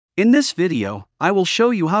In this video, I will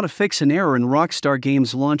show you how to fix an error in Rockstar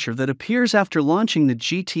Games Launcher that appears after launching the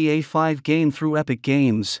GTA 5 game through Epic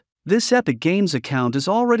Games. This Epic Games account is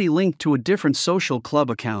already linked to a different social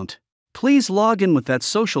club account. Please log in with that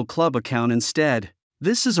social club account instead.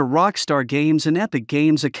 This is a Rockstar Games and Epic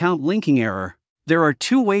Games account linking error. There are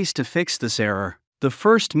two ways to fix this error. The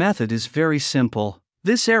first method is very simple.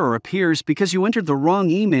 This error appears because you entered the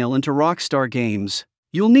wrong email into Rockstar Games.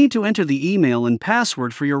 You'll need to enter the email and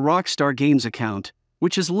password for your Rockstar Games account,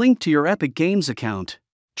 which is linked to your Epic Games account.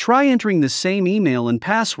 Try entering the same email and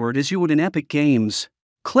password as you would in Epic Games.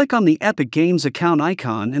 Click on the Epic Games account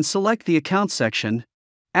icon and select the account section.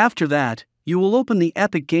 After that, you will open the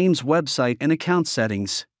Epic Games website and account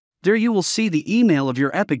settings. There you will see the email of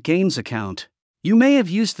your Epic Games account. You may have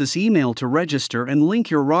used this email to register and link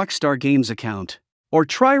your Rockstar Games account. Or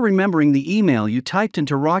try remembering the email you typed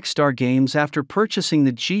into Rockstar Games after purchasing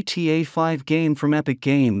the GTA 5 game from Epic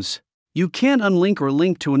Games. You can't unlink or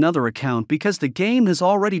link to another account because the game has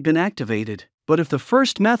already been activated. But if the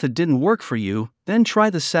first method didn't work for you, then try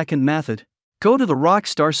the second method. Go to the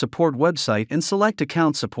Rockstar support website and select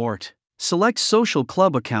Account Support. Select Social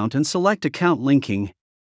Club Account and select Account Linking.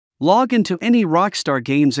 Log into any Rockstar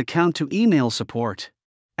Games account to email support.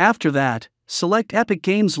 After that, select Epic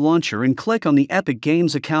Games Launcher and click on the Epic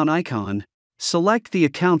Games account icon. Select the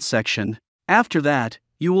account section. After that,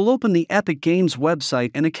 you will open the Epic Games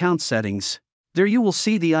website and account settings. There you will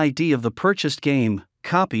see the ID of the purchased game.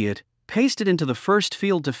 Copy it, paste it into the first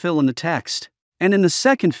field to fill in the text. And in the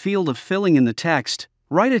second field of filling in the text,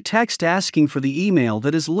 write a text asking for the email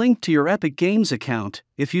that is linked to your Epic Games account,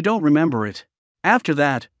 if you don't remember it. After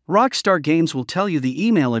that, Rockstar Games will tell you the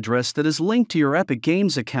email address that is linked to your Epic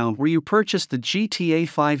Games account where you purchased the GTA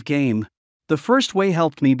 5 game. The first way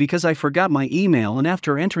helped me because I forgot my email, and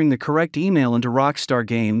after entering the correct email into Rockstar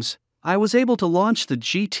Games, I was able to launch the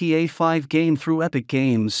GTA 5 game through Epic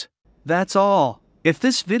Games. That's all. If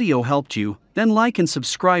this video helped you, then like and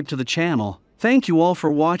subscribe to the channel. Thank you all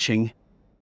for watching.